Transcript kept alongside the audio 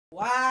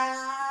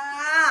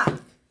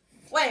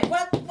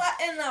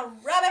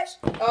rubbish.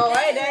 Oh,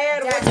 hey,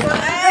 Dad. What's going on?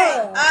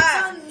 Hey,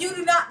 son, you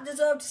do not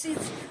deserve to see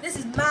this. This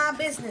is my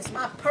business,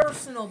 my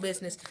personal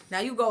business. Now,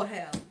 you go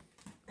hell.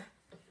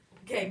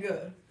 Okay,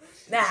 good.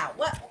 Now,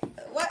 what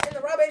in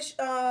the rubbish?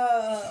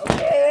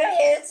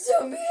 Okay.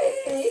 Answer me.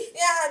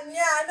 Yeah,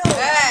 I know.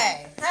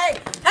 Hey,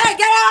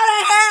 get out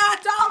of here! I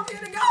told you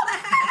to go to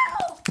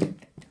hell!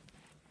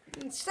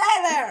 Stay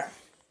there!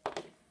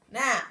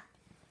 Now,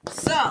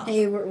 so.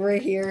 Hey, we're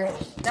here.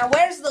 Now,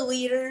 where's the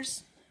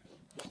leaders?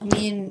 I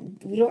mean,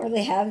 we don't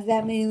really have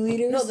that many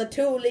leaders. No, the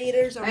 2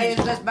 leaders are... Hey,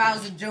 it's just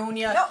Bowser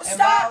Jr. No,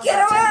 stop!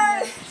 Get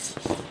away!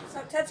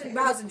 Stop touching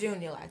Bowser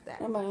Jr. like that.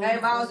 Hey,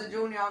 Bowser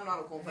Jr., I'm not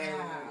a cool fan.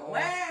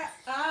 Where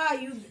are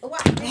you?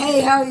 What?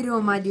 Hey, how you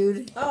doing, my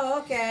dude? Oh,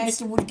 okay.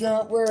 Mr. Woodey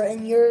Gump,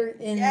 you're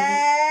in...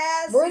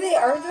 Yes! Aren't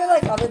there,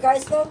 like, other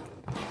guys, though?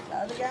 The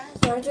other guys?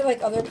 Aren't there,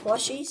 like, other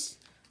plushies?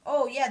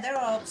 Oh, yeah, they're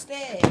all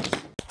upstairs.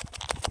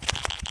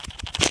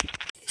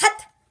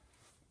 Hut!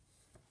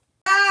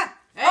 Ah!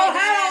 Hey, Oh,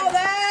 Dad. hello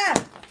there!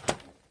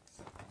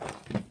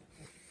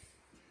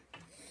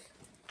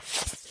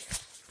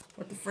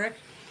 What the frick?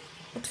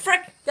 What the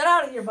frick? Get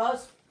out of here,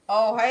 Buzz.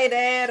 Oh, hey,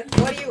 Dad.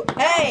 What do you...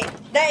 Hey,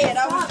 Dad,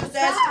 I was just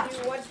Stop.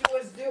 asking you what you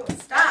was doing.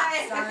 Stop,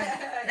 Hey. son.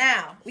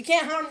 Now, we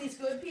can't harm these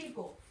good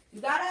people. You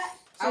got it?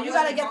 So I you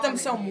gotta wasn't get them harming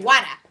some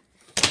water.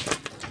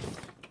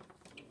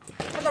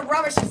 What the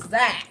rubbish is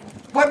that?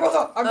 My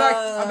brother. I'm back.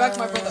 I'm back to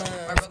my brother.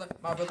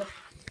 My brother.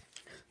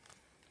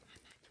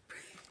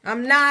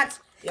 I'm not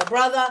your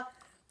brother.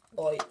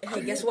 Oh,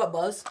 hey, guess what,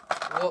 Buzz?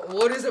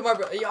 What is it, my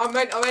brother?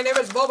 My name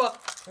is Bubba.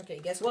 Okay,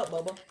 guess what,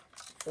 Bubba?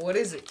 What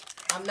is it?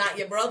 I'm not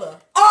your brother.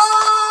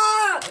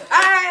 Oh!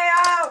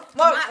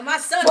 Hey, My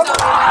son told me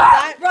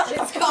about that.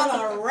 It's called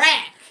a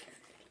rack.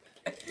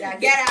 Yeah,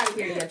 get out of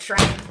here, you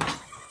tramp.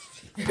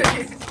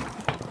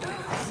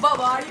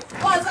 Bubba,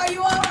 Buzz, are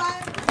you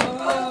alright?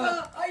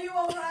 Are you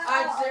alright?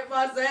 I shit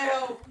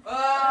myself.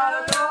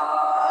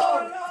 Oh,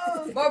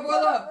 no. My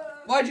brother,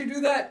 why'd you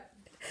do that?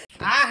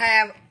 I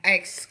have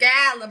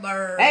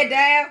Excalibur. Hey,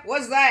 Dad,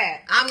 what's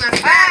that? I'm gonna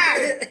stab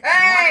you.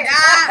 Hey!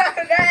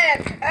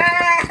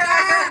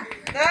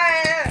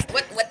 Dad!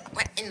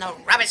 What in the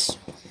rubbish?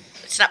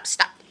 Stop.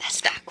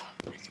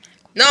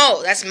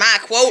 No, that's my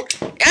quote.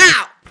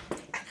 Ow!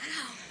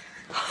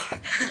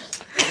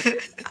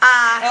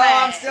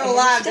 I'm still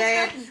alive,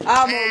 Dad.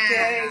 I'm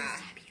okay.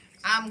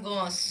 I'm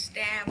gonna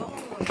stab on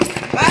you.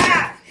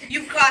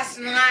 You crossed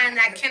the line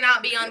that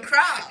cannot be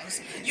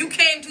uncrossed. You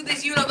came to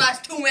this universe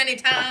too many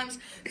times.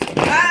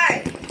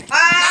 Hey!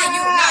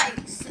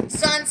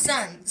 Son,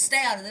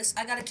 stay out of this.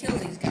 I gotta kill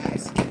these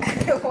guys.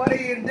 What are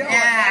you doing, Now,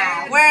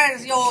 Dad?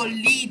 where's your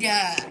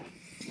leader?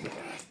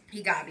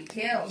 He gotta be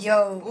killed.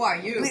 Yo. Who are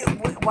you?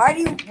 Why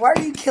are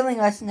you killing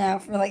us now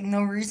for, like,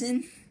 no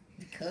reason?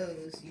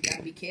 Because you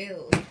gotta be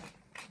killed.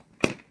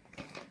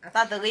 I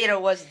thought the leader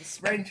was the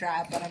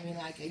Springtrap, but I mean,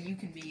 like, you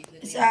can be the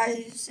leader.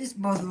 It's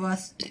both of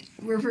us.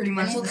 We're pretty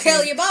much And we'll the kill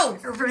same. you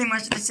both. We're pretty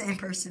much the same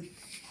person.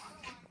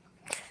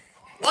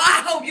 Well,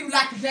 I hope you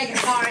like to take it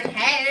far in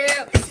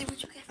hell. This is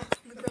what you get from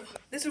my brother.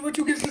 This is what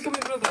you get for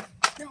coming, brother.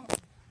 No.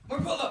 My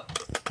brother.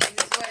 This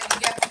is what you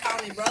get for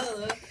calling me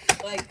brother.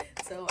 Like,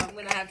 so I'm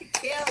gonna have to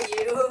kill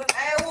you.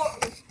 Hey,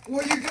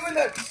 what are you doing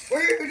that? Why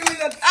are you doing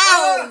that?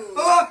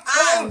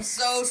 I'm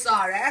so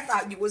sorry. I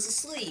thought you was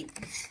asleep.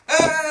 Hey,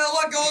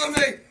 let go of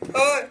me.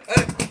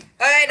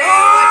 Hey, no,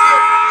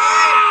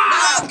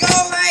 go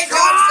away,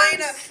 John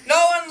Cena. No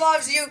one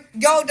loves you.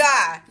 Go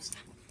die.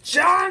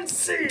 John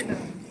Cena.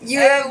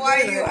 Hey,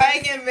 why are you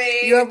hanging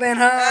me? You have been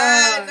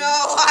hung.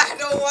 No, I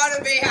don't want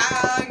to be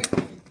hung.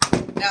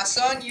 Now,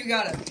 son, you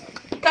gotta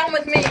come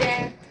with me,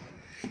 Dad.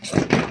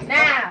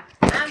 Now,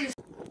 I'm just...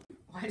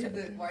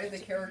 Why did the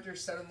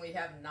characters suddenly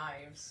have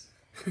knives?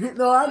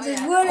 No, that's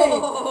just Woody.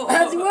 Oh.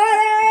 That's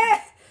Woody.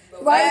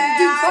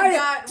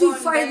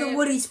 Fight the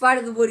Woodies.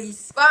 Fight the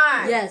Woodies.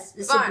 Fine. Yes,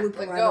 it's Fine. a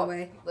blooper, by go. the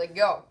way. Let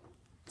go.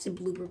 It's a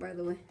blooper, by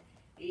the way.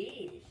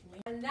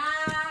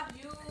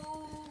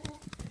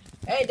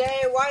 Hey,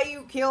 Dad, why are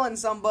you killing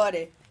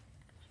somebody?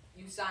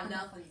 You saw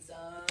nothing,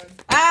 son.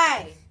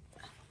 Hey!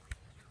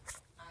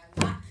 I'm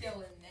not killing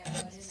them, but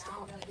now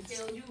I'm gonna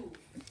kill you.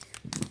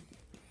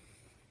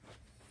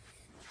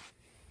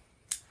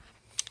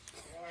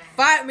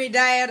 Fight me,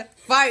 Dad.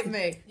 Fight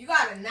me. You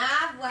got a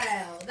knife? Well,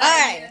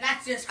 Hey!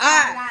 that's just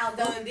Hey! Crocodile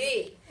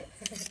Dundee.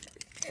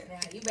 Now,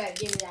 you better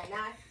give me that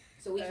knife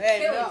so we can Hey,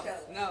 kill no. each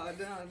other. No,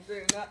 do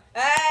not.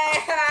 Hey,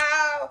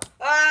 ow!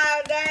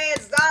 Oh,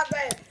 Dad, stop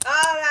it.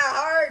 Oh, that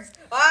hurts.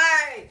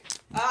 Hey!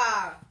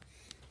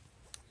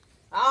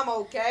 I'm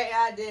okay.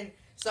 I didn't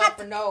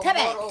suffer no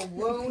mortal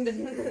wound.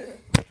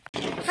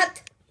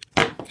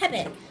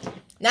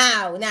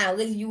 Now,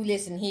 you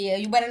listen here.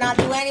 You better not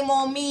do any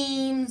more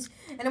memes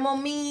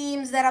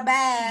that are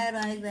bad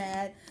like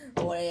that,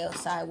 or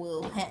else I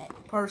will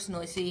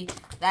personally see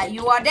that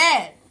you are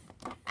dead.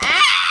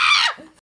 Ah!